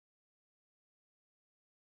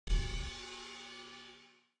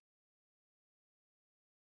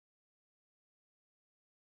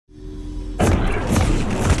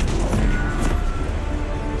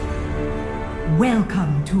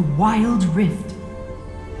Welcome to Wild Rift.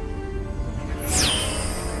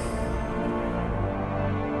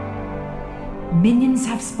 Minions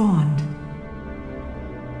have spawned.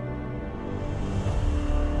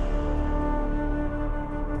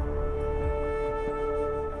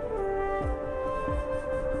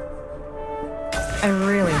 I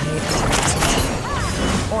really hate it.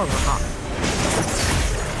 Or Rakan.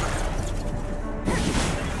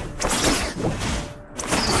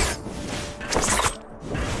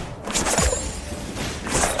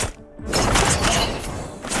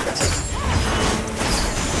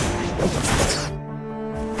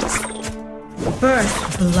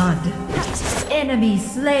 First blood. Enemy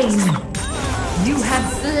slain. You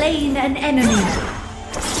have slain an enemy.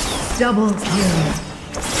 Double kill.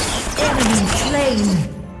 Enemy slain.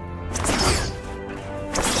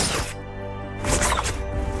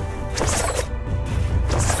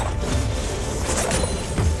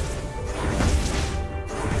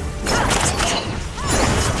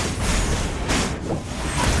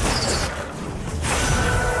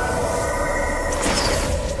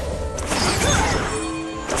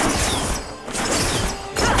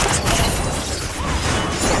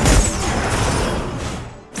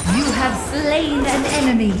 Slain an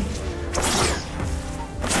enemy.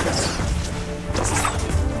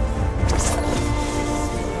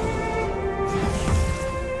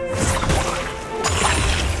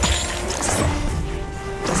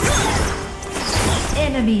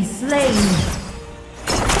 Enemy slain.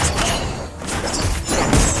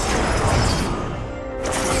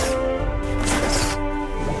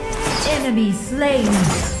 Enemy slain.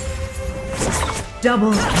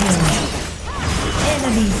 Double kill.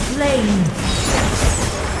 Enemy slain.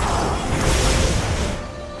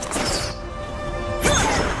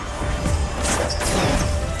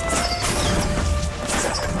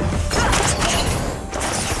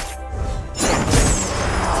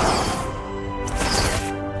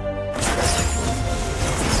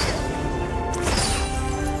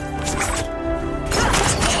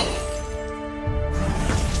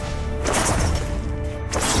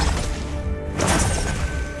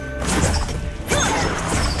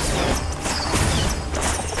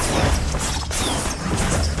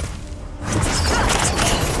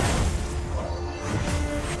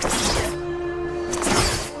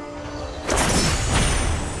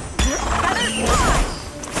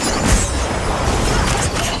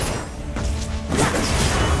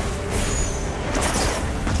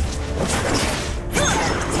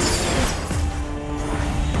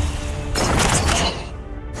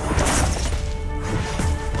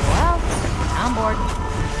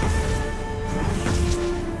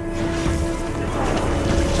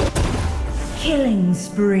 Killing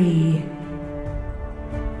spree.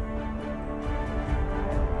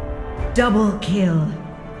 Double kill.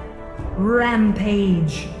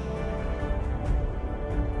 Rampage.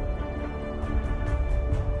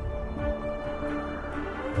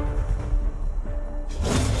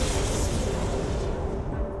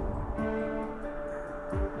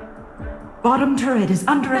 Bottom turret is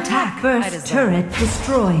under attack. First turret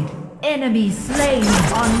destroyed. Enemy slain.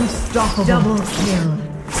 Unstoppable. Double kill.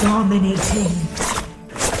 Dominating.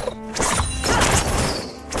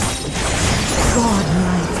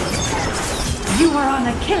 Godlike. You are on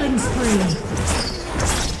a killing spree.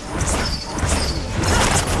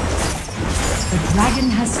 The dragon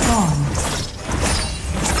has spawned.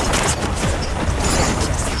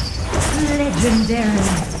 Legendary.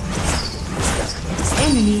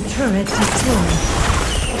 Enemy turret destroyed.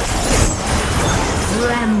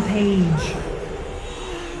 Rampage.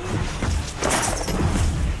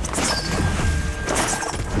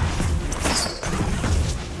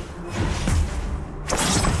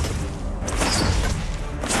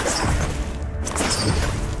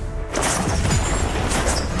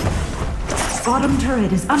 Bottom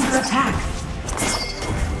turret is under attack.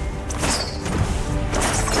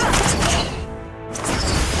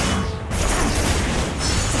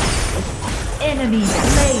 Enemy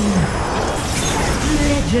slain.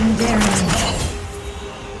 Legendary.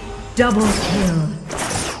 Double kill.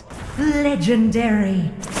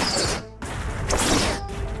 Legendary.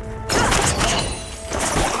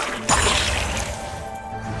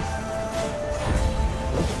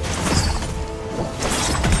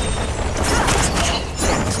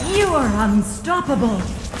 You are unstoppable.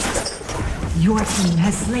 Your team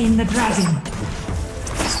has slain the dragon.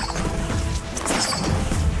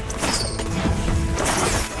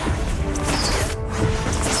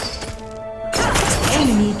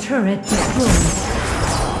 Enemy turret destroyed.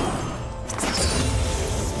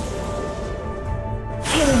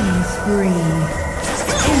 Killing spree.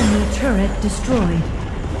 Enemy turret destroyed.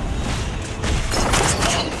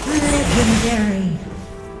 Legendary.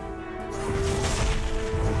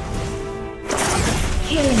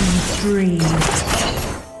 Killing spree.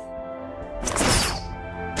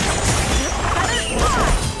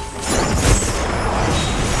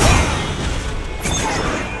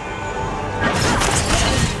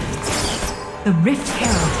 The Rift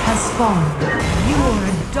Herald has spawned. You're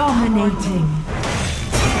dominating.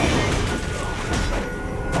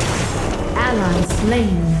 Ally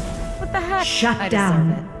slain. What the heck? Shut I down.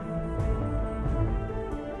 deserve it.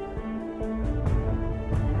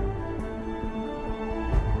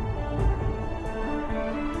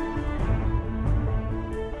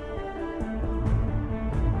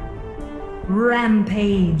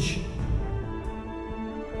 Rampage.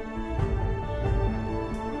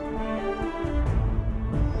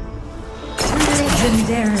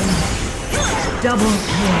 Legendary. Double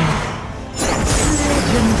kill.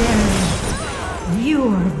 Legendary.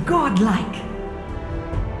 You're godlike.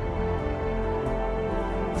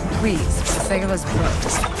 Please, for the sake of us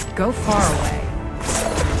both, go far away.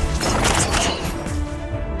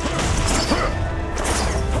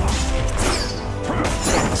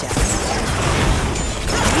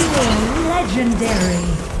 You're legendary.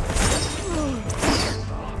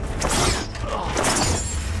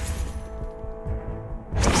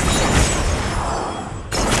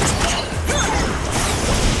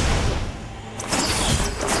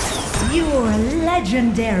 You're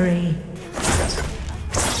legendary.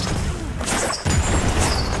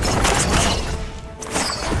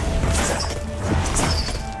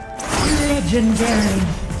 Legendary.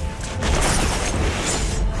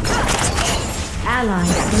 Ally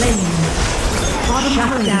slain. Bottom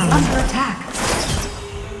turret is under attack.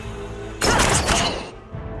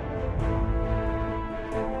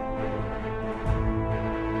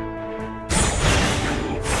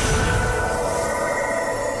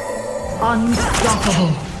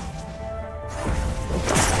 Unstoppable.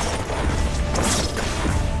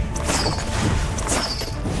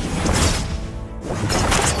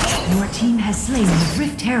 Your team has slain the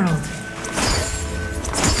Rift Herald.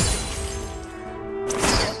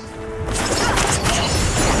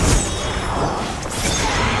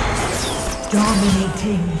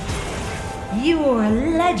 Dominating. You're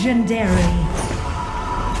legendary.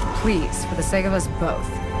 Please, for the sake of us both,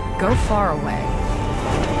 go far away.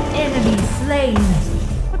 Enemy slain.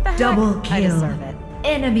 What the heck? Double I kill. deserve it.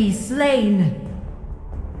 Enemy slain.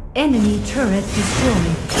 Enemy turret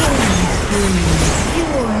destroyed. Killing spree.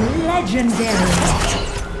 You're legendary.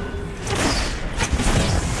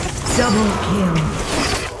 Double kill.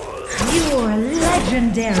 You're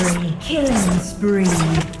legendary. Killing spree.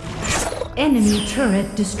 Enemy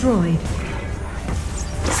turret destroyed.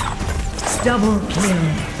 Double kill.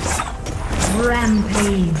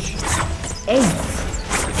 Rampage. Ace.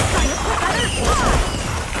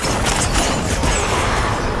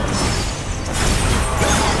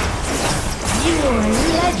 You're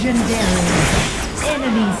legendary.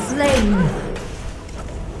 Enemy slain.